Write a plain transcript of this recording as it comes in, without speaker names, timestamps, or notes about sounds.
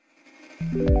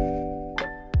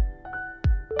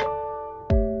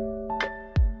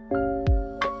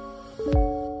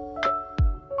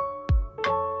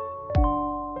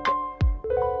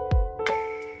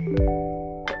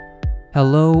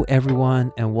Hello,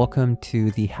 everyone, and welcome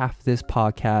to the Half This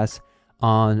podcast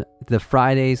on the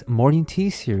Fridays morning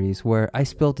tea series where I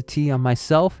spilled the tea on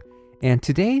myself. And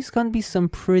today's going to be some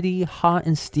pretty hot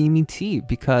and steamy tea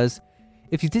because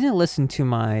if you didn't listen to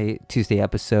my Tuesday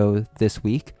episode this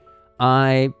week,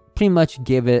 I pretty much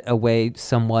gave it away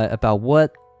somewhat about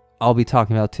what I'll be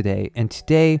talking about today. And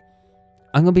today,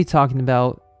 I'm going to be talking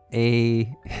about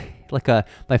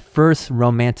my first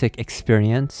romantic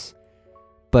experience,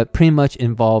 but pretty much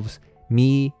involves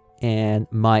me and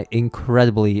my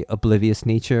incredibly oblivious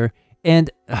nature.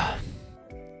 And let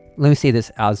me say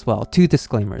this as well. 2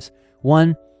 disclaimers.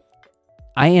 1,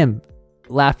 I am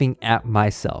laughing at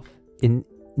myself. In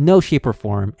no shape or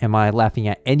form am I laughing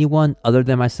at anyone other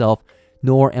than myself,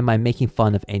 nor am I making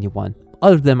fun of anyone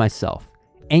other than myself.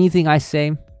 Anything I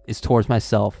say is towards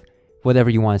myself, whatever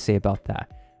you want to say about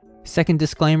that. 2nd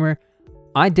disclaimer,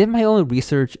 I did my own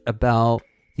research about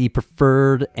the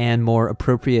preferred and more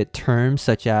appropriate terms,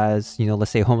 such as,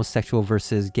 let's say homosexual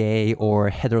versus gay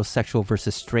or heterosexual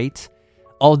versus straight.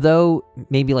 Although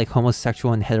maybe like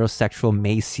homosexual and heterosexual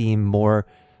may seem more,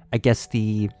 I guess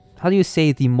the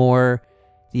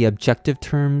objective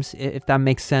terms, if that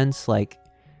makes sense. Like,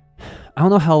 I don't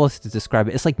know how else to describe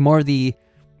it. It's like more the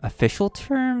official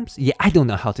terms. Yeah, I don't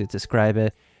know how to describe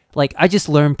it. Like, I just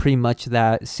learned pretty much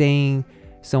that saying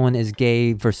someone is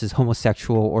gay versus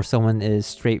homosexual or someone is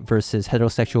straight versus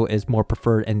heterosexual is more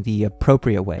preferred in the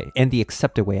appropriate way and the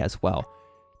accepted way as well.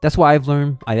 That's what I've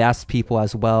learned. I've asked people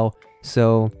as well.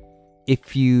 So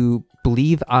if you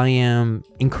believe I am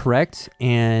incorrect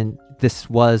and this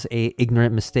was an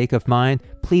ignorant mistake of mine,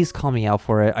 please call me out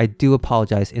for it. I do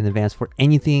apologize in advance for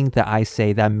anything that I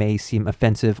say that may seem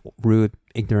offensive, rude,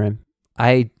 ignorant.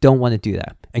 I don't want to do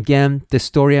that. Again, the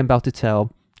story I'm about to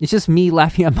tell, it's just me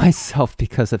laughing at myself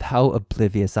because of how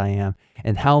oblivious I am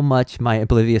and how much my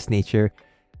oblivious nature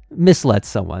misled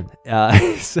someone.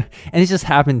 And it just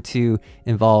happened to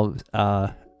involve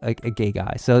a gay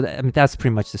guy. So that's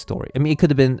pretty much the story. I mean, it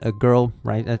could have been a girl,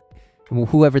 right?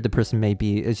 Whoever the person may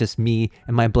be, it's just me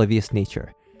and my oblivious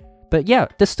nature. But yeah,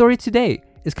 the story today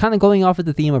is kind of going off of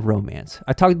the theme of romance.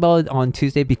 I talked about it on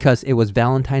Tuesday because it was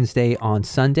Valentine's Day on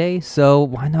Sunday, so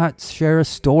why not share a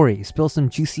story, spill some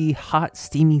juicy, hot,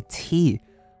 steamy tea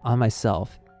on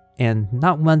myself, and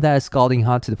not one that is scalding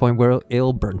hot to the point where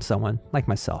it'll burn someone, like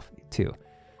myself too.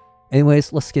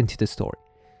 Anyways, let's get into the story.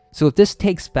 So if this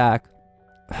takes back,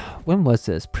 when was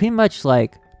this? Pretty much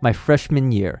like my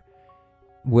freshman year,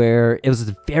 where it was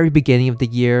the very beginning of the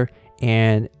year,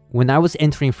 and when I was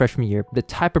entering freshman year, the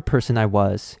type of person I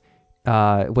was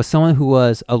someone who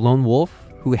was a lone wolf,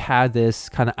 who had this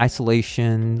kind of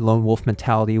isolation, lone wolf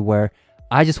mentality where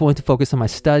I just wanted to focus on my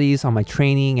studies, on my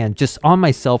training, and just on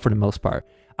myself for the most part.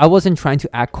 I wasn't trying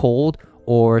to act cold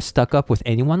or stuck up with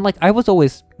anyone. Like, I was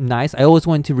always nice. I always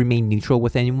wanted to remain neutral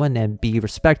with anyone and be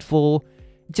respectful,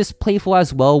 just playful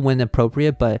as well when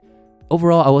appropriate, but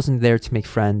overall, I wasn't there to make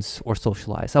friends or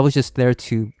socialize. I was just there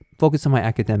to focus on my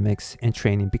academics and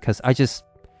training because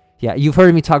you've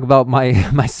heard me talk about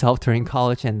myself during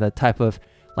college and the type of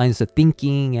lines of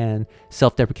thinking and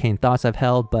self-deprecating thoughts I've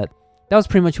held, but that was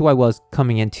pretty much who I was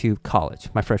coming into college,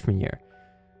 my freshman year.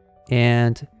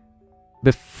 And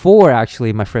before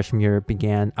actually my freshman year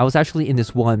began, I was actually in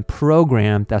this one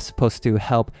program that's supposed to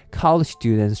help college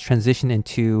students transition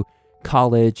into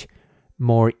college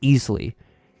more easily.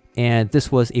 And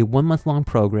this was a 1-month-long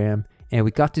program, and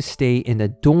we got to stay in the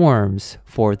dorms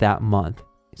for that month.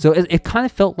 So it kind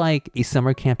of felt like a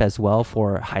summer camp as well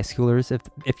for high schoolers,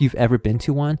 if you've ever been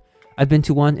to one. I've been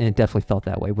to one, and it definitely felt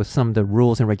that way with some of the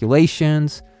rules and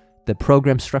regulations, the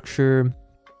program structure.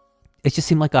 It just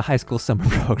seemed like a high school summer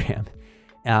program.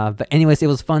 But anyways, it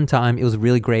was a fun time. It was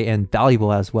really great and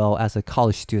valuable as well as a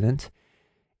college student.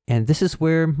 And this is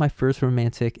where my first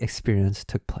romantic experience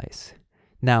took place.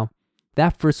 Now,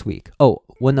 that first week,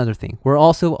 one other thing. We're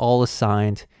also all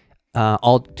assigned,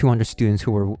 all 200 students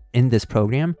who were in this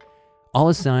program, all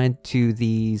assigned to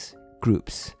these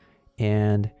groups.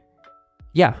 And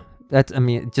yeah,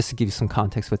 just to give you some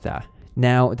context with that.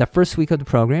 Now, that first week of the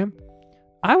program,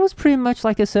 I was pretty much,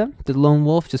 like I said, the lone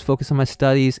wolf, just focused on my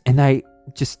studies. And I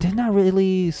just did not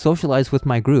really socialize with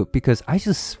my group because I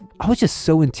was just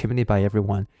so intimidated by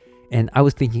everyone. And I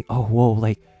was thinking, oh, whoa,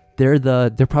 like they're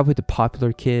probably the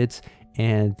popular kids.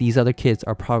 And these other kids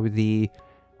are probably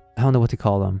I don't know what to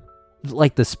call them,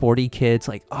 like the sporty kids.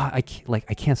 Like, I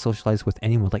can't socialize with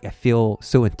anyone. Like, I feel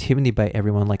so intimidated by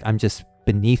everyone. Like, I'm just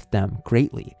beneath them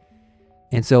greatly.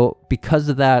 And so because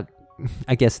of that,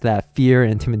 I guess that fear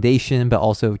and intimidation, but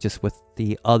also just with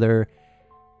the other,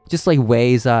 just like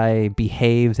ways I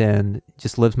behaved and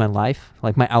just lived my life,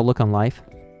 like my outlook on life,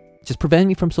 just prevented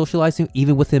me from socializing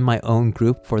even within my own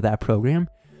group for that program.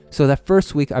 So that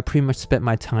first week, I pretty much spent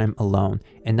my time alone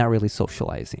and not really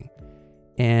socializing.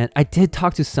 And I did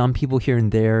talk to some people here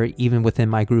and there, even within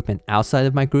my group and outside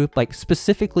of my group, like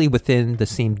specifically within the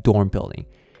same dorm building.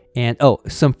 And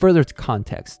some further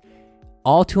context.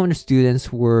 All 200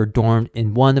 students were dormed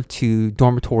in one of 2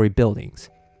 dormitory buildings.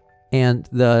 And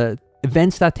the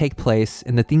events that take place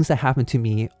and the things that happen to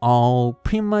me all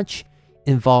pretty much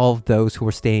involve those who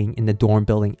were staying in the dorm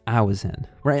building I was in,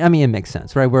 right? I mean, it makes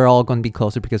sense, right? We're all going to be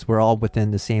closer because we're all within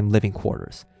the same living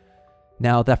quarters.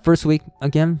 Now, that first week,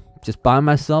 again, just by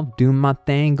myself, doing my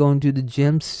thing, going to the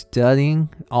gym, studying,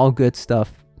 all good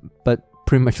stuff, but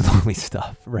pretty much lonely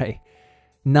stuff, right?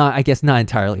 I guess not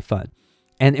entirely fun.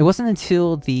 And it wasn't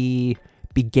until the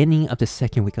beginning of the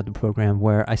second week of the program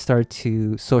where I started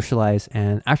to socialize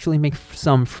and actually make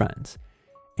some friends.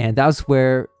 And that was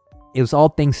where it was all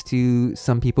thanks to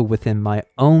some people within my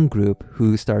own group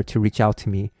who started to reach out to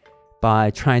me by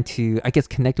trying to, I guess,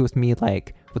 connect with me,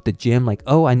 like with the gym, like,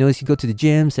 oh, I noticed you go to the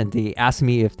gyms, and they asked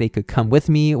me if they could come with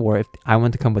me or if I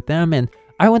wanted to come with them. And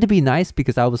I wanted to be nice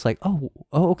because I was like, oh,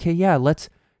 okay, yeah,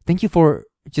 thank you for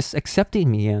just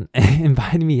accepting me and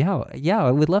inviting me out. Yeah,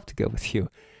 I would love to go with you.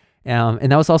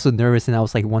 And I was also nervous, and I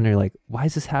was like wondering, like, why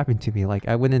is this happening to me? Like,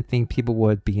 I wouldn't think people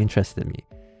would be interested in me.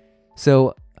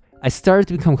 So I started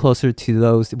to become closer to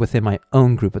those within my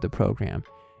own group of the program.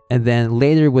 And then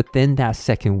later within that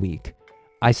second week,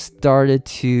 I started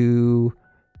to,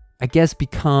 I guess,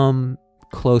 become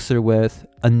closer with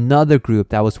another group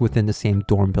that was within the same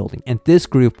dorm building. And this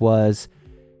group was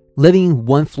living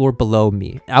 1 floor below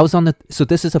me. So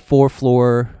this is a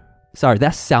 4-floor, sorry,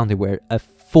 that sounded weird, a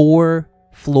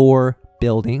 4-floor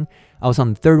building. I was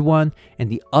on the 3rd one, and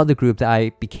the other group that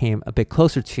I became a bit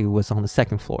closer to was on the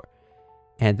 2nd floor.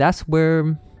 And that's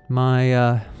where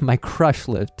my crush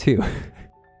lived too.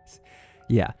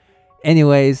 Yeah.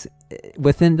 Anyways,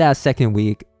 within that second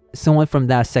week, someone from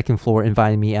that 2nd floor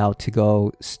invited me out to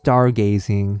go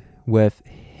stargazing with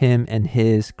him and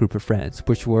his group of friends,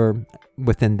 which were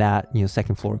within that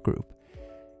 2nd floor group.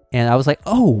 And I was like,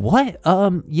 oh, what?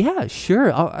 Yeah,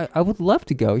 sure. I would love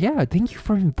to go. Yeah, thank you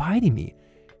for inviting me.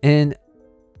 And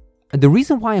the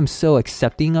reason why I'm so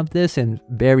accepting of this and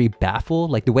very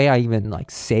baffled, like the way I even like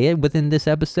say it within this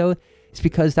episode, is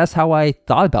because that's how I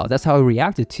thought about it. That's how I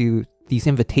reacted to these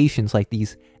invitations, like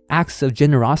these acts of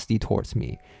generosity towards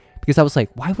me. Because I was like,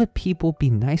 why would people be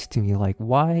nice to me? Like,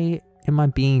 why am I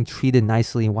being treated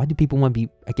nicely? And why do people want to be,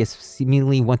 I guess,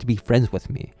 seemingly want to be friends with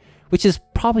me? Which is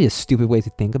probably a stupid way to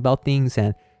think about things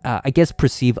and I guess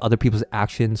perceive other people's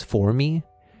actions for me.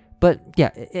 But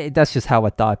yeah, that's just how I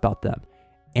thought about them.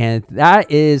 And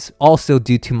that is also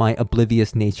due to my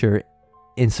oblivious nature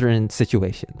in certain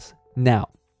situations. Now,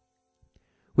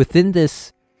 within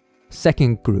this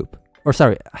second group, or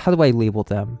sorry, how do I label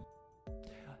them?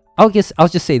 I'll just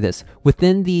say this.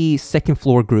 Within the 2nd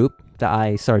floor group that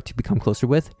I started to become closer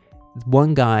with,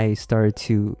 one guy started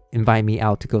to invite me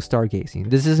out to go stargazing.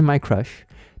 This isn't my crush.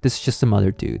 This is just some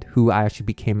other dude who I actually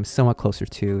became somewhat closer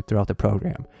to throughout the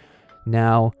program.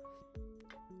 Now,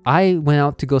 I went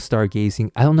out to go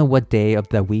stargazing. I don't know what day of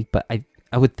that week, but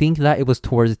I would think that it was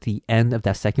towards the end of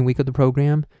that second week of the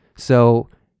program. So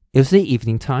it was the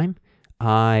evening time.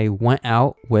 I went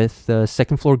out with the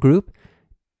 2nd floor group,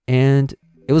 and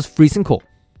it was freezing cold.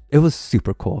 It was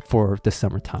super cold for the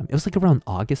summertime. It was like around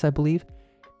August, I believe.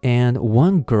 And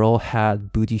one girl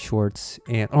had booty shorts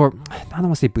or I don't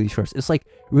want to say booty shorts. It's like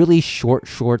really short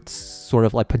shorts, sort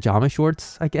of like pajama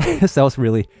shorts, I guess.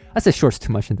 I said shorts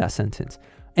too much in that sentence.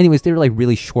 Anyways, they were like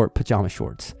really short pajama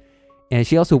shorts. And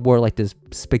she also wore like this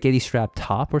spaghetti strap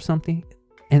top or something.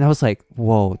 And I was like,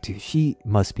 whoa, dude, she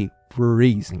must be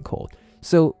freezing cold.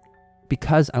 So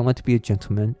because I want to be a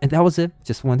gentleman, and that was it,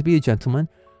 just wanted to be a gentleman,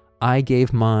 I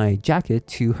gave my jacket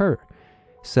to her.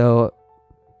 So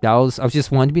I was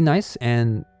just wanting to be nice,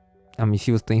 and I mean,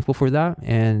 she was thankful for that.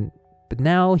 But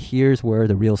now here's where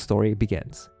the real story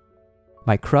begins.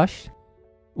 My crush?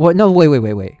 What? No,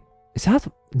 wait. Is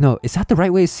that the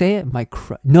right way to say it? My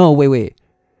crush? No, wait.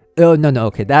 Oh, no.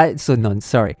 Okay,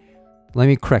 sorry. Let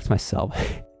me correct myself.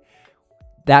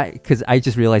 Because I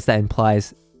just realized that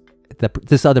implies that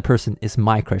this other person is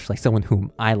my crush, like someone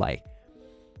whom I like.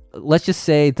 Let's just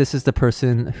say this is the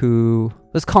person who,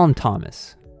 let's call him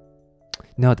Thomas.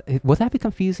 No, would that be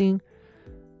confusing?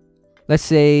 Let's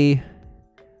say,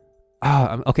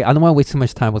 okay, I don't want to waste too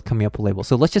much time with coming up with labels.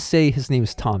 So let's just say his name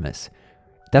is Thomas.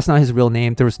 That's not his real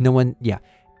name. There was no one, yeah.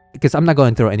 because I'm not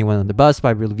going to throw anyone on the bus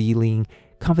by revealing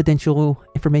confidential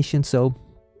information. So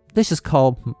let's just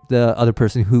call the other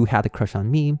person who had a crush on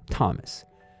me Thomas.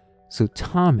 So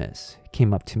Thomas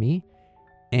came up to me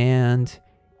and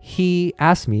he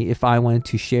asked me if I wanted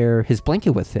to share his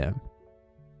blanket with him.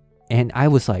 And I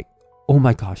was like, oh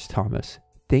my gosh, Thomas,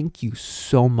 thank you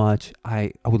so much.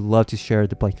 I would love to share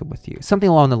the blanket with you. Something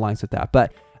along the lines of that.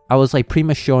 But I was like pretty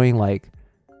much showing like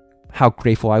how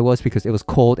grateful I was because it was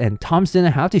cold and Thomas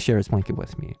didn't have to share his blanket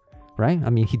with me, right? I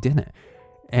mean, he didn't.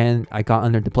 And I got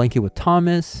under the blanket with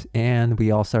Thomas and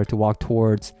we all started to walk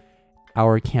towards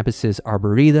our campus's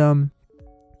arboretum.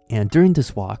 And during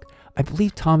this walk, I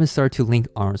believe Thomas started to link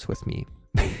arms with me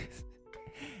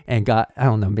and got, I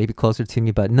don't know, maybe closer to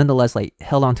me, but nonetheless, like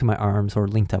held onto my arms or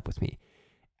linked up with me.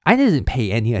 I didn't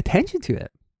pay any attention to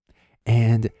it.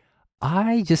 And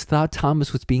I just thought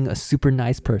Thomas was being a super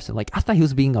nice person. Like I thought he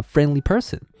was being a friendly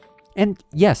person. And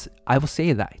yes, I will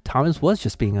say that Thomas was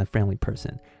just being a friendly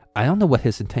person. I don't know what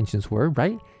his intentions were,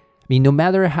 right? I mean, no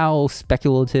matter how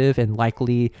speculative and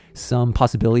likely some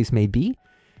possibilities may be,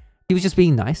 he was just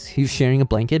being nice. He was sharing a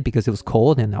blanket because it was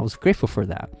cold and I was grateful for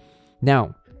that.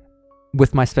 Now,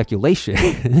 with my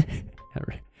speculation,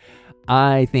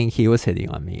 I think he was hitting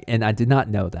on me and I did not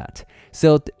know that.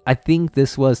 So I think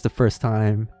this was the first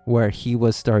time where he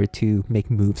was started to make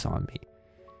moves on me.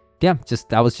 Yeah,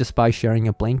 that was just by sharing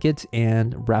a blanket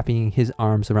and wrapping his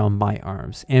arms around my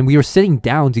arms. And we were sitting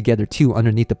down together too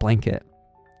underneath the blanket.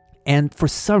 And for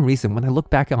some reason, when I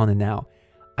look back on it now,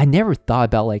 I never thought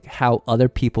about like how other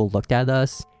people looked at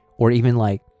us, or even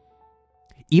like,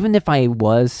 even if I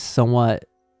was somewhat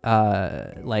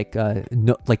like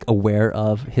aware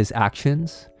of his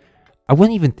actions, I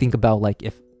wouldn't even think about like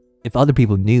if other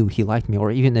people knew he liked me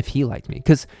or even if he liked me,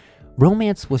 because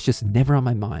romance was just never on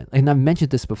my mind. And I've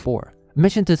mentioned this before. I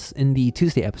mentioned this in the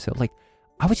Tuesday episode. Like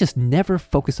I was just never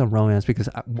focused on romance because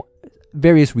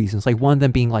various reasons. Like one of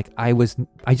them being like I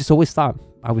just always thought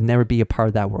I would never be a part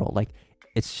of that world. Like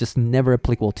it's just never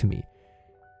applicable to me.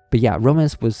 But yeah,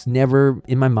 romance was never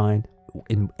in my mind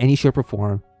in any shape or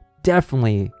form.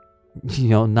 Definitely,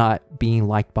 not being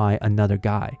liked by another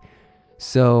guy.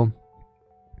 So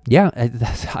yeah,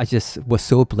 I just was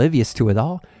so oblivious to it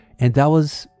all. And that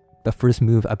was the first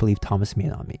move I believe Thomas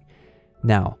made on me.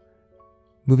 Now,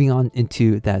 moving on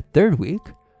into that third week,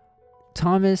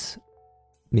 Thomas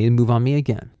made a move on me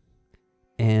again.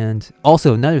 And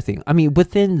also another thing, I mean,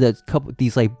 within the couple,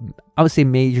 these like, I would say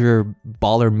major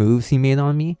baller moves he made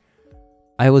on me,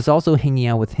 I was also hanging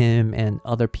out with him and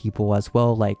other people as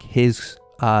well, like his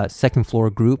second floor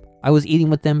group. I was eating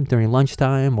with them during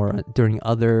lunchtime or during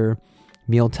other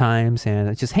meal times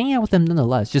and just hanging out with them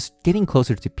nonetheless, just getting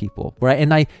closer to people, right?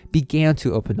 And I began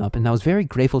to open up and I was very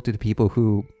grateful to the people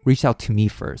who reached out to me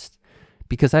first,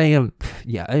 because I'm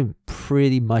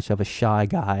pretty much of a shy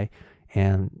guy,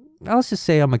 and I'll just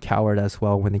say I'm a coward as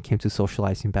well when it came to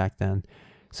socializing back then.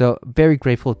 So very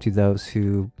grateful to those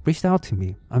who reached out to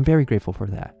me. I'm very grateful for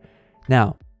that.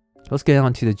 Now, let's get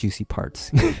on to the juicy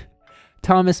parts.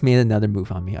 Thomas made another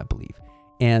move on me, I believe.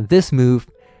 And this move,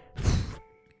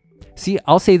 see,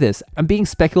 I'll say this. I'm being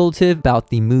speculative about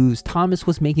the moves Thomas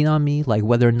was making on me, like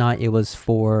whether or not it was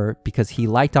because he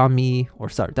liked on me, or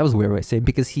sorry, that was a weird way of saying,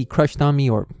 because he crushed on me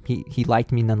or he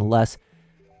liked me nonetheless.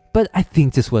 But I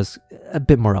think this was a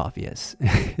bit more obvious.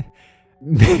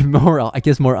 More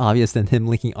obvious than him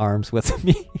linking arms with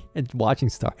me and watching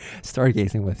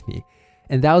stargazing with me.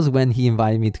 And that was when he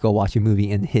invited me to go watch a movie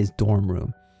in his dorm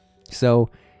room. So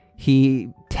he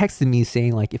texted me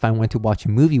saying like if I went to watch a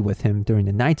movie with him during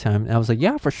the nighttime, and I was like,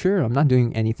 yeah, for sure. I'm not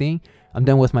doing anything. I'm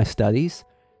done with my studies.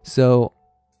 So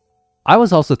I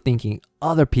was also thinking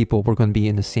other people were going to be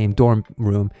in the same dorm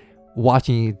room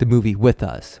watching the movie with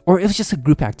us, or it was just a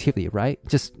group activity, right?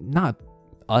 Just not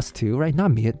us two, right?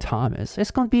 Not me and Thomas.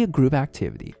 It's going to be a group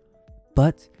activity.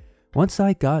 But once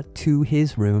I got to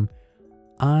his room,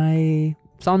 I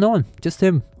saw no one, just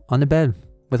him on the bed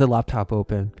with a laptop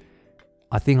open,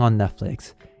 I think on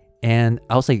Netflix. And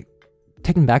I was like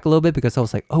taken back a little bit because I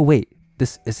was like, oh wait,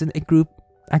 this isn't a group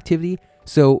activity.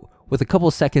 So with a couple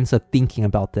of seconds of thinking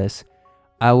about this,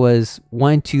 I was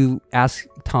wanting to ask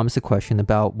Thomas a question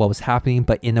about what was happening,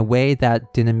 but in a way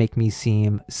that didn't make me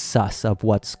seem sus of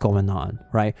what's going on,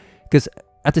 right? Because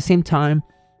at the same time,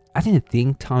 I didn't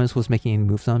think Thomas was making any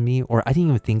moves on me, or I didn't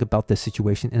even think about this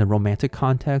situation in a romantic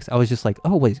context. I was just like,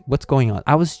 oh wait, what's going on?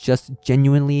 I was just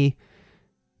genuinely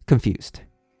confused.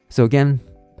 So again,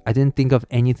 I didn't think of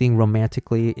anything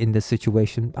romantically in this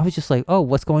situation. I was just like, oh,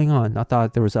 what's going on? I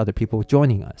thought there was other people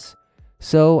joining us.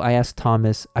 So I asked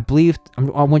Thomas, I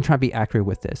want to try to be accurate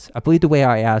with this. I believe the way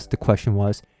I asked the question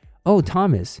was, oh,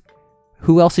 Thomas,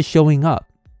 who else is showing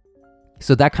up?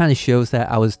 So that kind of shows that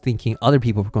I was thinking other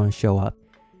people were going to show up.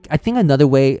 I think another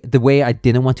way, the way I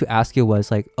didn't want to ask you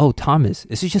was like, oh, Thomas,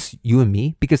 is it just you and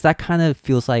me? Because that kind of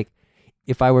feels like,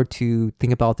 if I were to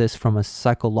think about this from a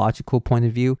psychological point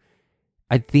of view,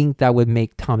 I think that would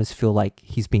make Thomas feel like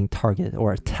he's being targeted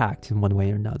or attacked in one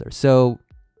way or another. So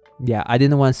yeah, I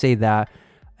didn't want to say that.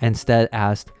 Instead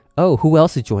asked, oh, who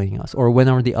else is joining us? Or when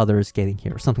are the others getting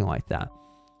here? Something like that.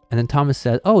 And then Thomas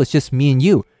said, oh, it's just me and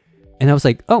you. And I was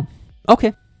like, oh,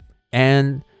 okay.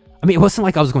 And I mean, it wasn't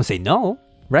like I was going to say no,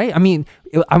 right? I mean,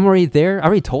 I'm already there. I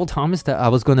already told Thomas that I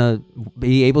was going to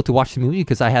be able to watch the movie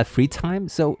because I had free time.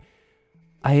 So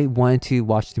I wanted to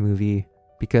watch the movie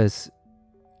because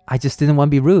I just didn't want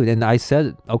to be rude. And I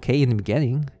said, okay, in the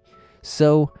beginning.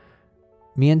 So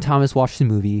me and Thomas watched the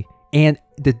movie and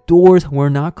the doors were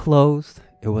not closed.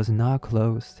 It was not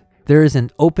closed. There is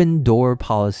an open door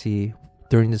policy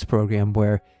during this program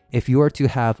where if you are to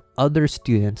have other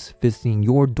students visiting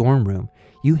your dorm room,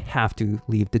 you have to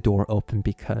leave the door open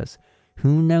because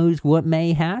who knows what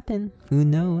may happen? Who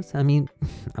knows? I mean,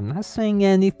 I'm not saying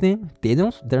anything.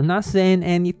 They're not saying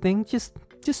anything.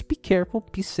 Just be careful,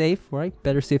 be safe, right?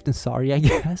 Better safe than sorry, I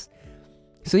guess.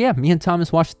 So yeah, me and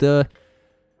Thomas watched the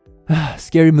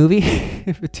scary movie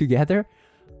together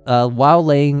while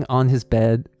laying on his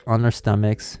bed on our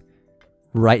stomachs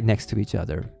right next to each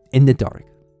other in the dark.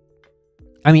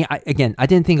 I mean, I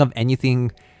didn't think of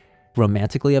anything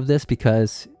romantically of this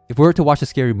because if we were to watch a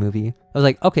scary movie, I was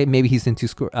like, okay, maybe he's into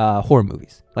horror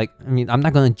movies. Like, I mean, I'm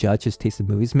not going to judge his taste in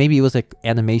movies. Maybe it was like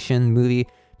animation movie.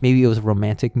 Maybe it was a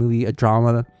romantic movie, a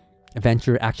drama,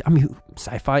 adventure, action. I mean,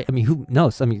 sci-fi. I mean, who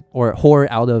knows? I mean, or horror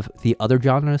out of the other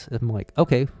genres. I'm like,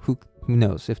 okay, who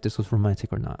knows if this was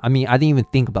romantic or not? I mean, I didn't even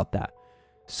think about that.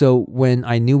 So when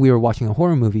I knew we were watching a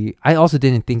horror movie, I also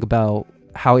didn't think about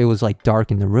how it was like dark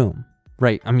in the room.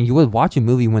 Right. I mean, you would watch a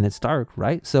movie when it's dark,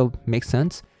 right? So makes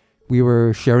sense. We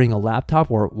were sharing a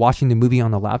laptop or watching the movie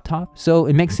on a laptop. So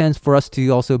it makes sense for us to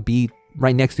also be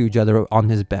right next to each other on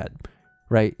his bed,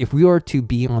 right? If we were to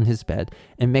be on his bed,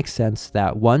 it makes sense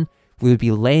that one, we would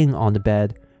be laying on the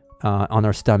bed on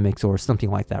our stomachs or something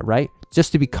like that, right?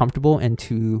 Just to be comfortable and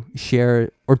to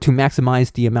share or to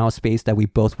maximize the amount of space that we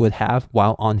both would have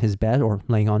while on his bed or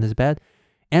laying on his bed.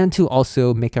 And to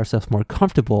also make ourselves more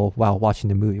comfortable while watching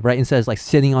the movie, right? Instead of like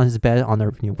sitting on his bed on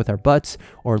our, with our butts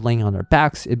or laying on our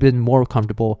backs, it'd been more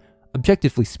comfortable,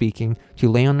 objectively speaking, to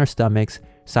lay on our stomachs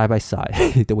side by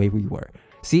side the way we were.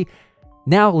 See,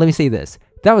 now let me say this.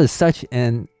 That was such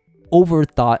an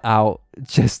overthought out,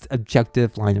 just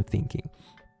objective line of thinking.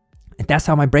 And that's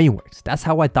how my brain works. That's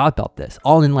how I thought about this,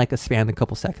 all in like a span of a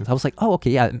couple seconds. I was like, oh,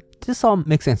 okay, yeah, this all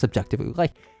makes sense objectively.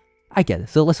 Like, I get it.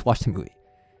 So let's watch the movie.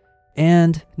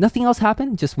 And nothing else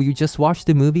happened. We just watched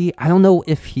the movie. I don't know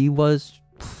if he was,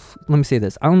 let me say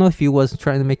this. I don't know if he was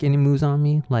trying to make any moves on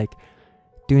me, like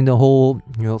doing the whole,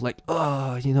 like,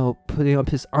 putting up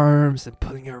his arms and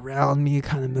putting it around me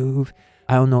kind of move.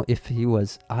 I don't know if he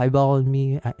was eyeballing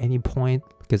me at any point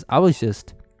because I was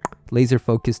just laser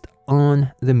focused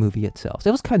on the movie itself.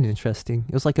 So it was kind of interesting.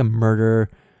 It was like a murder,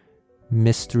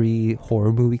 mystery,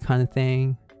 horror movie kind of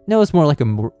thing. No, it's more like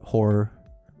a horror,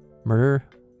 murder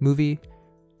movie,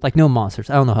 like no monsters.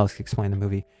 I don't know how to explain the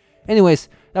movie. Anyways,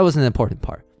 that was an important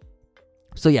part.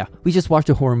 So yeah, we just watched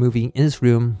a horror movie in his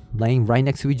room, laying right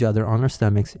next to each other on our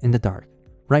stomachs in the dark,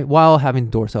 right, while having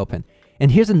the doors open.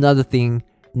 And here's another thing,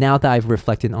 now that I've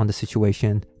reflected on the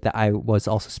situation, that I was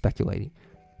also speculating.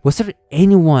 Was there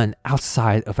anyone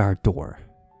outside of our door?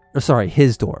 Or sorry,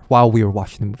 his door, while we were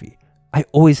watching the movie? I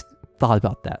always thought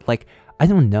about that. Like, I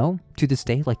don't know to this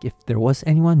day, like if there was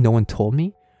anyone, no one told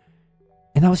me.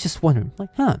 And I was just wondering,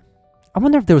 like, I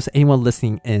wonder if there was anyone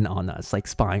listening in on us, like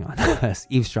spying on us,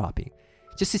 eavesdropping,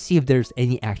 just to see if there's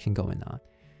any action going on.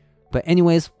 But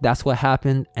anyways, that's what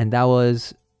happened. And that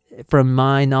was, from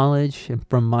my knowledge and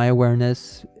from my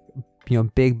awareness,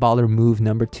 big baller move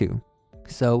number 2.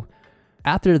 So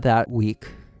after that week,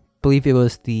 I believe it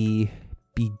was the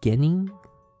beginning.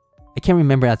 I can't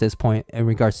remember at this point in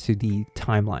regards to the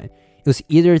timeline. It was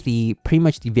either pretty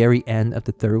much the very end of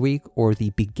the 3rd week or the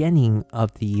beginning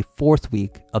of the 4th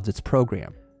week of this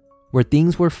program, where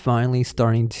things were finally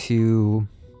starting to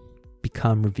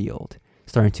become revealed,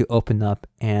 starting to open up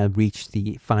and reach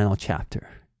the final chapter.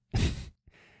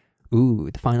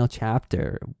 Ooh, the final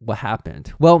chapter. What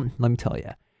happened? Well, let me tell you.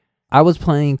 I was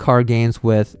playing card games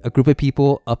with a group of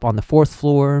people up on the 4th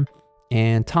floor,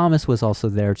 and Thomas was also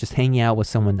there just hanging out with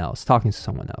someone else, talking to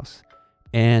someone else.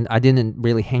 And I didn't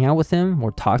really hang out with him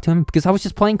or talk to him because I was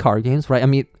just playing card games, right? I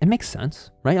mean, it makes sense,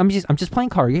 right? I'm just playing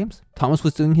card games. Thomas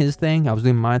was doing his thing. I was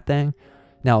doing my thing.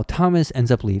 Now, Thomas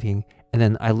ends up leaving, And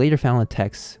then I later found a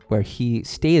text where he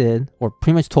stated, or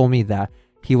pretty much told me, that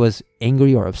he was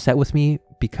angry or upset with me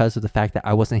because of the fact that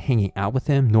I wasn't hanging out with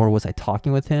him, nor was I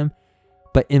talking with him.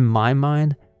 But in my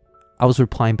mind, I was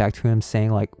replying back to him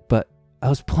saying like, but I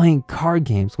was playing card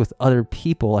games with other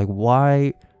people. Like,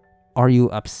 why are you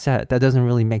upset? That doesn't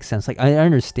really make sense. Like, I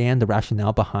understand the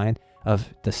rationale behind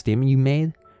of the statement you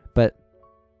made, but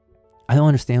I don't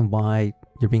understand why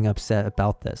you're being upset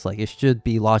about this. Like, it should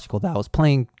be logical that I was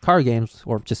playing card games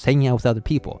or just hanging out with other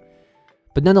people.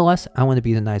 But nonetheless, I want to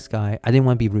be the nice guy. I didn't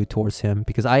want to be rude towards him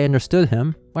because I understood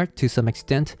him, right, to some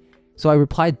extent. So I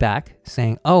replied back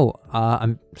saying, oh,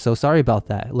 I'm so sorry about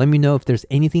that. Let me know if there's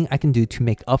anything I can do to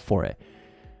make up for it.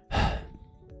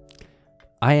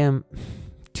 I am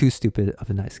too stupid of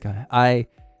a nice guy. I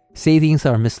say things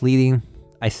that are misleading.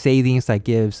 I say things that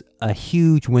gives a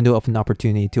huge window of an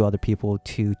opportunity to other people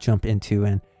to jump into.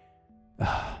 And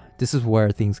this is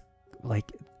where things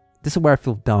like, this is where I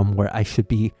feel dumb, where I should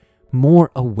be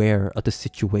more aware of the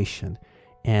situation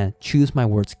and choose my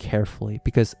words carefully,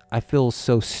 because I feel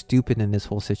so stupid in this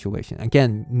whole situation.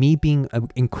 Again, me being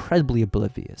incredibly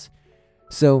oblivious.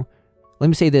 So let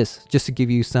me say this, just to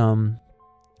give you some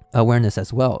awareness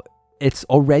as well. It's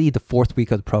already the 4th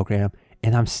week of the program,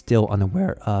 and I'm still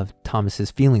unaware of Thomas's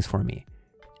feelings for me.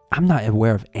 I'm not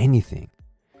aware of anything.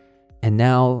 And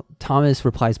now Thomas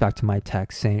replies back to my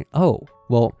text saying, oh,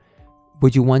 well,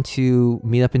 would you want to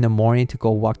meet up in the morning to go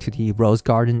walk to the rose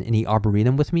garden in the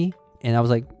arboretum with me? And I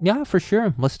was like, yeah, for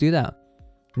sure. Let's do that.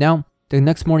 Now, the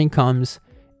next morning comes,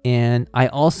 and I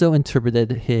also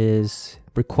interpreted his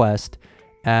request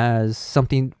as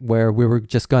something where we were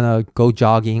just gonna go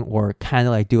jogging or kind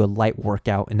of like do a light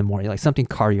workout in the morning, like something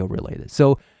cardio related.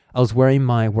 So I was wearing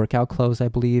my workout clothes, I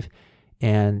believe,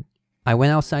 and I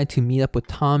went outside to meet up with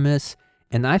Thomas,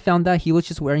 and I found that he was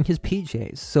just wearing his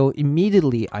PJs. So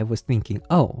immediately I was thinking,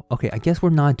 oh, okay, I guess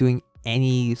we're not doing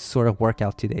any sort of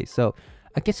workout today. So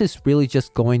I guess it's really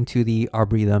just going to the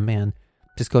arboretum and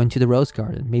just going to the rose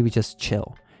garden, maybe just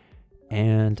chill.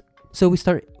 And so we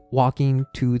start walking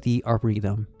to the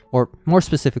arboretum, or more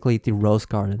specifically, the rose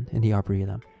garden in the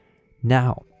arboretum.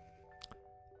 Now,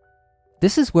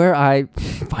 this is where I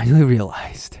finally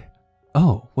realized,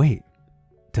 oh, wait,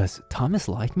 does Thomas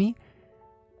like me?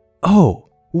 Oh,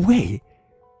 wait,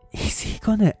 is he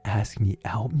gonna ask me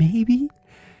out maybe?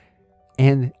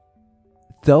 And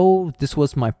though this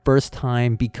was my first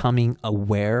time becoming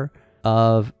aware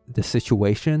of the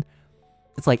situation,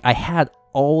 it's like I had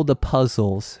all the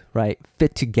puzzles, right,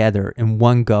 fit together in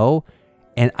one go,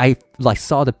 and I like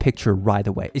saw the picture right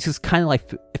away. It's just kind of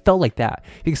like, it felt like that.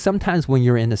 Because sometimes when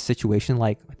you're in a situation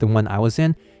like the one I was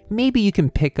in, maybe you can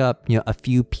pick up, you know, a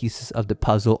few pieces of the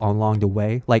puzzle along the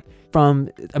way. Like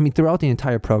throughout the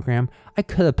entire program, I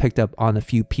could have picked up on a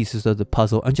few pieces of the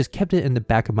puzzle and just kept it in the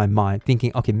back of my mind,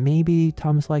 thinking, okay, maybe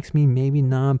Thomas likes me, maybe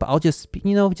not, but I'll just,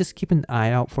 just keep an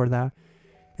eye out for that.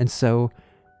 And so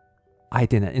I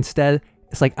didn't. Instead,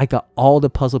 it's like I got all the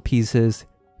puzzle pieces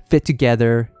fit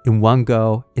together in one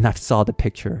go, and I saw the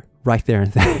picture right there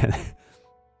and then.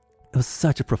 It was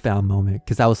such a profound moment,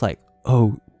 because I was like,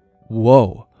 oh,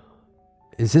 whoa,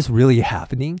 is this really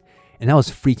happening? And I was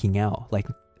freaking out. Like,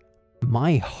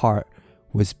 my heart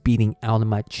was beating out of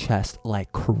my chest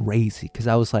like crazy, because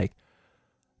I was like,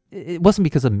 it wasn't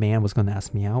because a man was going to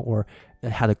ask me out or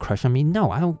had a crush on me. No,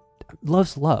 I don't.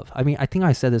 Love's love. I mean, I think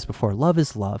I said this before. Love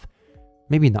is love.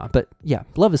 Maybe not, but yeah,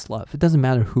 love is love. It doesn't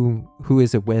matter who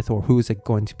is it with or who is it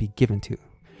going to be given to.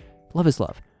 Love is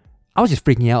love. I was just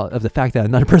freaking out of the fact that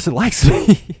another person likes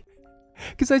me.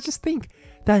 Because I just think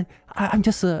that I'm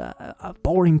just a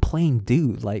boring, plain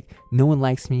dude. Like, no one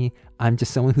likes me. I'm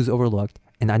just someone who's overlooked,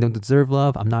 and I don't deserve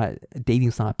love.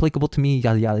 Dating's not applicable to me,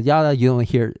 yada, yada, yada. You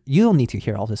don't need to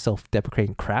hear all this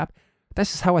self-deprecating crap.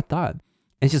 That's just how I thought.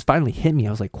 And it just finally hit me. I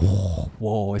was like,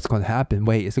 whoa, it's going to happen.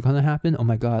 Wait, is it going to happen? Oh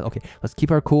my God. Okay, let's keep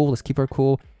our cool.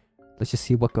 Let's just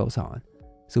see what goes on.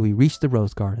 So we reach the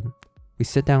rose garden. We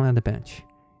sit down on the bench,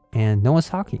 and no one's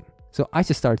talking. So I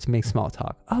just started to make small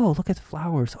talk. Oh, look at the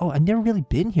flowers. Oh, I've never really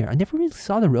been here. I never really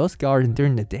saw the rose garden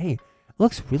during the day. It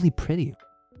looks really pretty.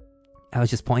 I was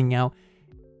just pointing out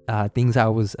things I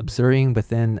was observing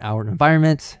within our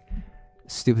environment.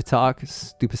 Stupid talk,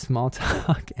 stupid small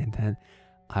talk. And then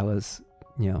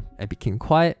I became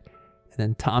quiet. And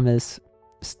then Thomas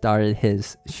started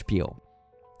his spiel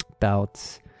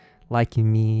about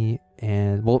liking me.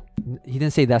 And, well, he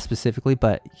didn't say that specifically,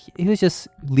 but he was just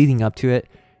leading up to it.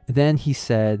 And then he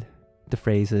said the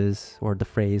phrase,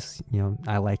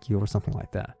 I like you, or something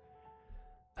like that.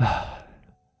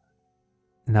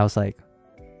 And I was like,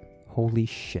 holy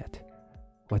shit,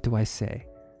 what do I say?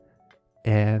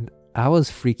 And I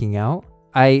was freaking out,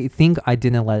 I think I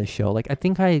didn't let it show. Like, I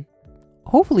think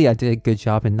hopefully I did a good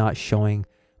job in not showing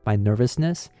my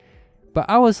nervousness. But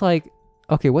I was like,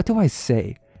 okay, what do I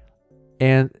say?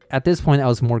 And at this point, I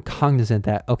was more cognizant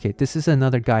that, okay, this is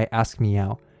another guy asking me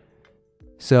out.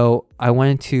 So I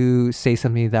wanted to say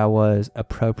something that was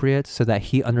appropriate so that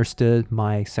he understood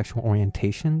my sexual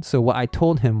orientation. So what I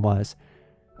told him was,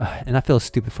 and I feel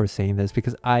stupid for saying this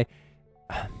because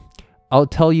I'll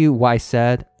tell you what I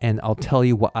said, and I'll tell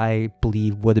you what I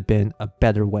believe would have been a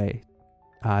better way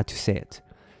to say it.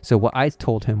 So what I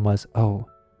told him was,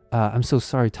 I'm so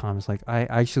sorry, Thomas. Like, I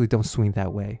actually don't swing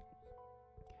that way.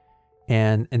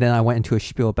 And then I went into a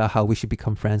spiel about how we should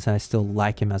become friends, and I still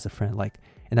like him as a friend. Like,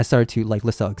 and I started to like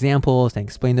list out examples and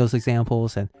explain those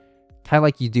examples, and kind of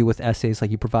like you do with essays,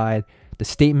 like you provide the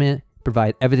statement,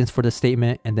 provide evidence for the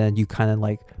statement, and then you kind of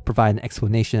like provide an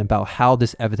explanation about how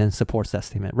this evidence supports that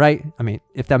statement, right? I mean,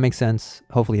 if that makes sense,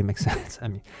 hopefully it makes sense. I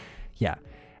mean, yeah,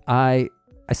 I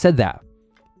said that,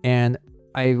 and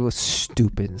I was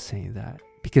stupid in saying that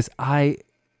because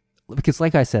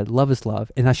like I said, love is love,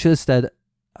 and I should have said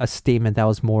a statement that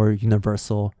was more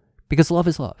universal because love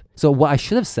is love. So what I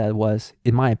should have said was,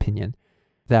 in my opinion,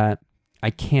 that I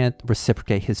can't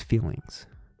reciprocate his feelings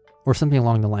or something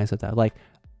along the lines of that. Like,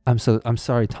 I'm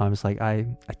sorry, Thomas, like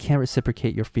I can't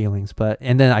reciprocate your feelings,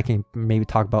 and then I can maybe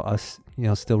talk about us,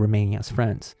 still remaining as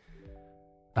friends.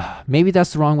 Maybe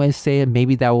that's the wrong way to say it.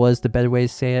 Maybe that was the better way to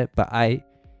say it. But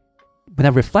when I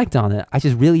reflect on it, I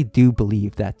just really do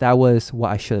believe that was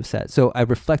what I should have said. So I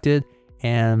reflected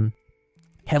and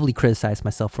heavily criticized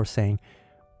myself for saying,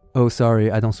 oh, sorry,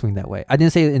 I don't swing that way. I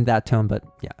didn't say it in that tone, but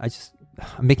yeah,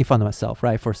 I'm making fun of myself,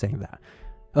 right, for saying that.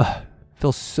 I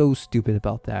feel so stupid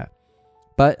about that.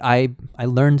 But I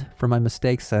learned from my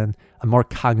mistakes, and I'm more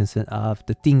cognizant of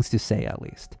the things to say, at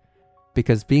least.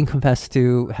 Because being confessed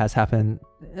to has happened,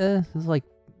 it's like,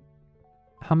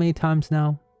 how many times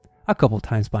now? A couple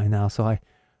times by now, so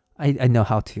I know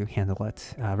how to handle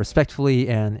it respectfully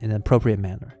and in an appropriate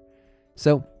manner.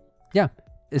 So, yeah.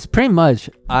 It's pretty much,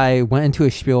 I went into a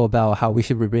spiel about how we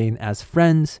should remain as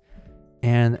friends,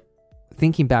 and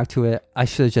thinking back to it, I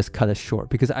should have just cut it short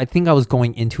because I think I was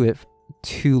going into it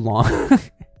too long.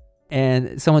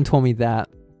 And someone told me that,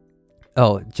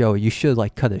 oh, Joe, you should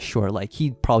like cut it short. Like,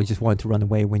 he probably just wanted to run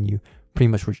away when you pretty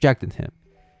much rejected him.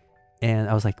 And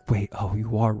I was like, wait, oh,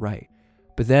 you are right.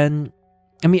 But then,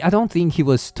 I mean, I don't think he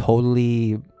was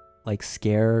totally like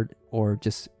scared or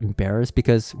just embarrassed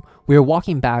because we were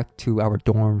walking back to our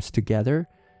dorms together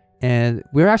and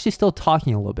we were actually still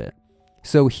talking a little bit.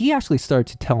 So he actually started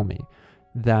to tell me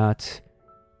that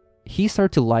he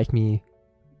started to like me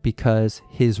because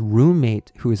his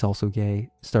roommate, who is also gay,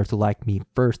 started to like me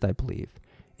first, I believe.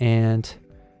 And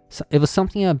so it was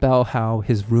something about how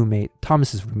his roommate,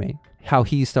 Thomas's roommate, how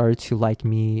he started to like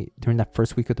me during that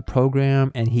first week of the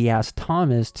program, and he asked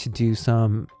Thomas to do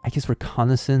some, I guess,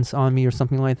 reconnaissance on me or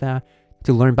something like that,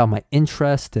 to learn about my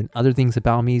interest and other things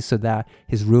about me so that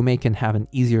his roommate can have an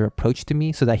easier approach to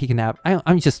me, so that he can have,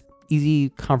 I'm just easy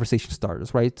conversation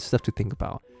starters, right? Stuff to think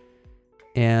about.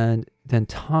 And then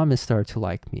Thomas started to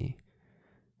like me.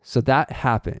 So that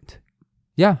happened.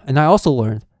 Yeah, and I also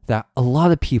learned that a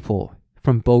lot of people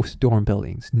from both dorm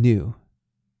buildings knew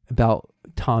about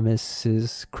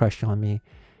Thomas's crush on me,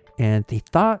 and they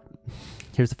thought,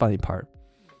 here's the funny part,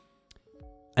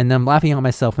 and I'm laughing at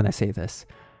myself when I say this,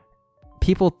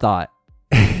 people thought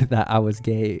that I was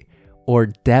gay or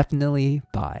definitely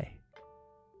bi,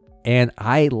 and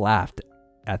I laughed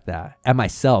at that, at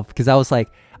myself, because I was like,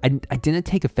 I didn't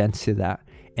take offense to that,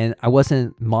 and I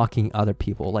wasn't mocking other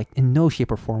people, like in no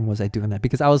shape or form was I doing that,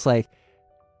 because I was like,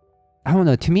 I don't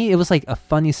know, to me it was like a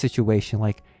funny situation,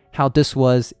 like how this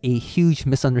was a huge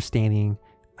misunderstanding,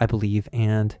 I believe,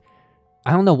 and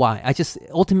I don't know why.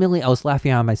 Ultimately I was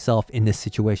laughing at myself in this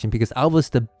situation because I was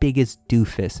the biggest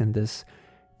doofus in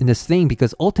this thing,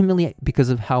 because ultimately, because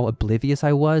of how oblivious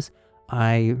I was,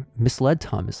 I misled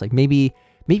Thomas. Like maybe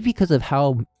because of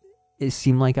how it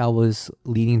seemed like I was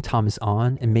leading Thomas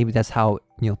on, and maybe that's how,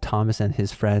 Thomas and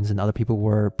his friends and other people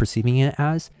were perceiving it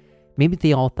as. Maybe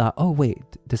they all thought, oh wait,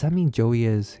 does that mean Joey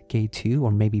is gay too,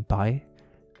 or maybe bi?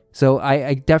 So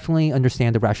I definitely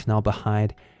understand the rationale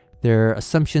behind their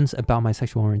assumptions about my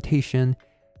sexual orientation.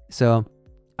 So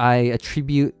I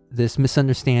attribute this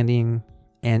misunderstanding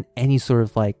and any sort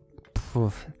of like,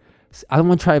 I don't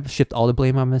want to try to shift all the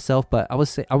blame on myself, but I would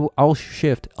say I'll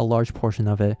shift a large portion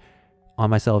of it on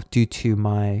myself due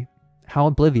to how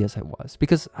oblivious I was,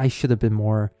 because I should have been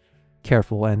more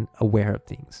careful and aware of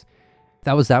things.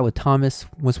 That was that with Thomas.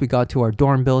 Once we got to our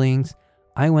dorm buildings,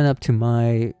 I went up to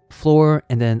my floor,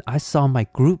 and then I saw my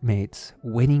group mates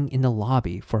waiting in the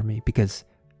lobby for me because,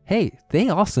 hey, they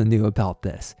also knew about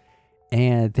this.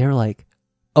 And they're like,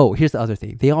 oh, here's the other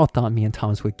thing. They all thought me and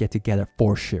Thomas would get together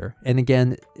for sure. And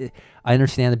again, I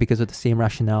understand it because of the same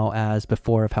rationale as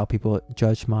before of how people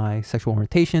judge my sexual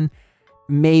orientation.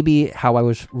 Maybe how I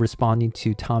was responding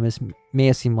to Thomas may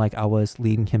have seemed like I was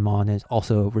leading him on as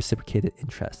also reciprocated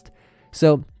interest.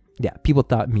 So yeah, people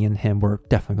thought me and him were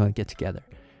definitely going to get together.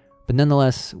 But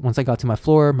nonetheless, once I got to my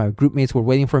floor, my group mates were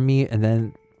waiting for me. And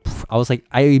then I was like,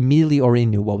 I immediately already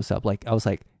knew what was up. Like, I was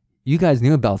like, you guys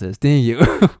knew about this, didn't you?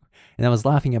 And I was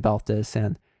laughing about this.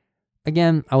 And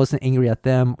again, I wasn't angry at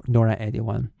them nor at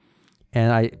anyone.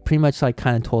 And I pretty much like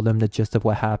kind of told them the gist of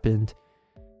what happened.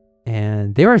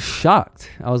 And they were shocked.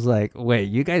 I was like, wait,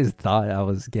 you guys thought I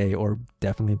was gay or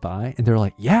definitely bi? And they're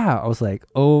like, yeah. I was like,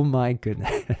 oh my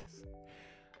goodness.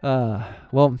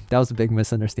 Well, that was a big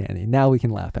misunderstanding. Now we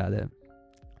can laugh at it.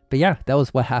 But yeah, that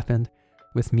was what happened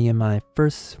with me and my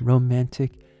first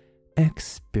romantic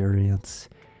experience.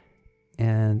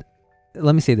 And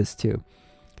let me say this too.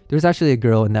 There was actually a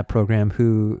girl in that program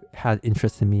who had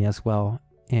interest in me as well.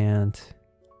 And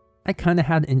I kind of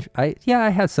had, I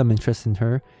had some interest in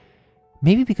her.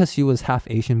 Maybe because she was half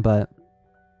Asian, but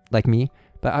like me.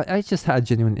 But I just had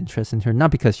genuine interest in her,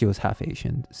 not because she was half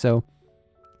Asian. So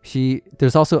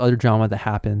there's also other drama that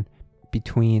happened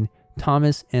between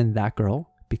Thomas and that girl,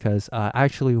 because I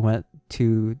actually went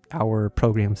to our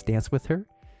program's dance with her.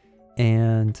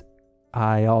 And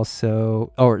there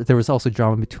was also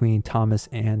drama between Thomas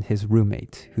and his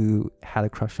roommate, who had a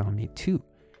crush on me too.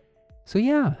 So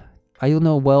yeah, I don't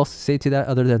know what else to say to that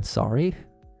other than sorry.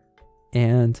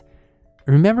 And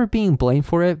I remember being blamed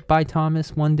for it by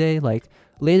Thomas one day, like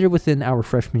later within our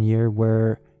freshman year,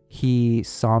 where he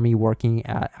saw me working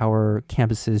at our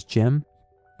campus's gym.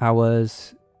 I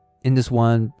was in this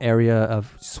one area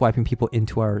of swiping people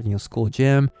into our school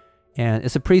gym, and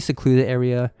it's a pretty secluded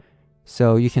area,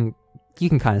 so you can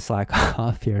kind of slack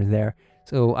off here and there.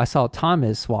 So I saw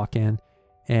Thomas walk in,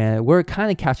 and we're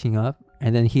kind of catching up.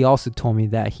 And then he also told me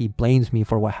that he blames me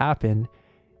for what happened,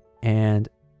 and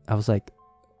I was like,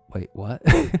 wait, what?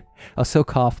 I was so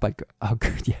caught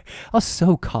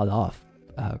off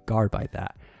guard by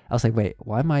that. I was like, wait,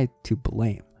 why am I to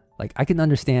blame? Like, I can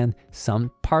understand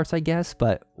some parts, I guess,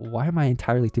 but why am I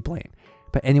entirely to blame?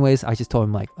 But anyways, I just told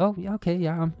him like, oh yeah, okay,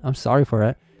 yeah, I'm sorry for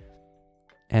it.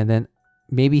 And then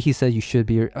maybe he said you should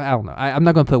be, I don't know. I'm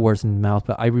not going to put words in his mouth,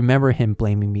 but I remember him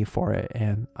blaming me for it,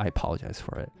 and I apologize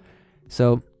for it.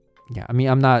 So yeah, I mean,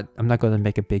 I'm not going to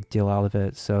make a big deal out of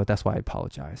it. So that's why I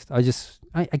apologized. I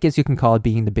guess you can call it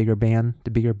being the bigger man,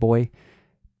 the bigger boy,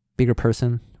 bigger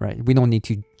person, right? We don't need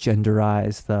to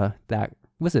genderize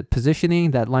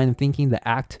positioning, that line of thinking, the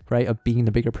act, right, of being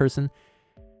the bigger person.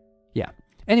 Yeah.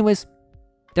 Anyways,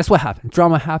 that's what happened.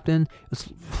 Drama happened.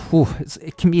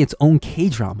 It can be its own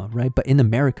K-drama, right? But in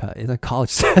America, in a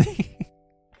college setting,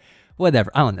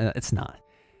 whatever. I don't know. It's not.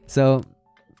 So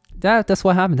that's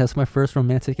what happened. That's my first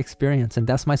romantic experience, and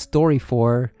that's my story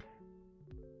for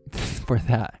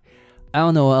that. I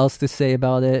don't know what else to say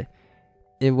about it.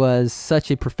 It was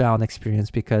such a profound experience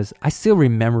because I still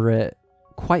remember it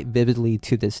quite vividly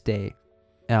to this day.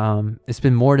 It's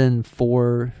been more than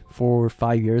 4 or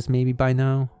 5 years maybe by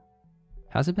now.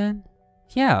 Has it been?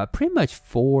 Yeah, pretty much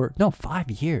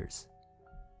 5 years.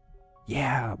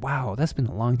 Yeah, wow, that's been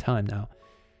a long time now.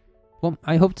 Well,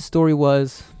 I hope the story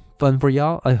was fun for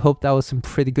y'all. I hope that was some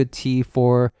pretty good tea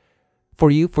for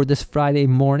you for this Friday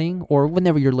morning, or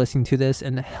whenever you're listening to this,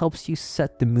 and it helps you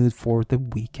set the mood for the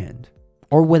weekend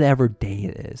or whatever day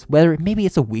it is. Maybe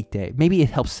it's a weekday, maybe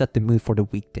it helps set the mood for the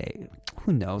weekday.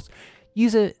 Who knows?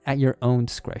 Use it at your own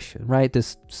discretion, right?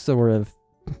 This sort of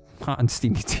hot and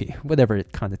steamy tea, whatever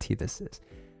kind of tea this is.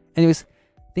 Anyways,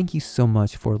 thank you so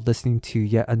much for listening to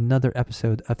yet another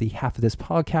episode of the Half of This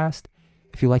podcast.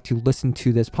 If you'd like to listen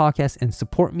to this podcast and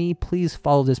support me, please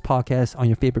follow this podcast on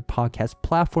your favorite podcast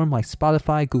platform like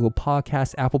Spotify, Google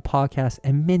Podcasts, Apple Podcasts,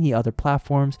 and many other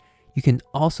platforms. You can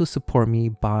also support me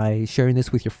by sharing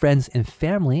this with your friends and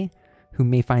family who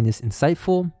may find this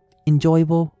insightful,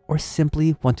 enjoyable, or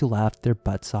simply want to laugh their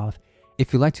butts off.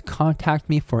 If you'd like to contact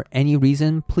me for any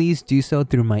reason, please do so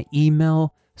through my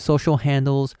email, social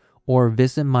handles, or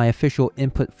visit my official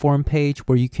input form page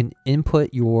where you can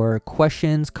input your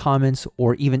questions, comments,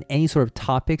 or even any sort of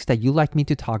topics that you'd like me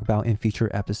to talk about in future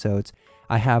episodes.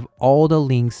 I have all the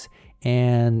links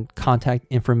and contact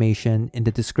information in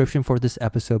the description for this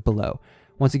episode below.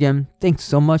 Once again, thanks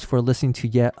so much for listening to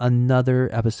yet another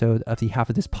episode of the Half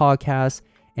of This podcast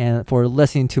and for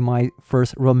listening to my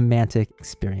first romantic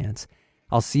experience.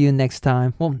 I'll see you next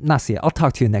time. Well, not see you. I'll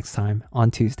talk to you next time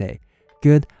on Tuesday.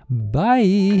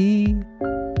 Goodbye.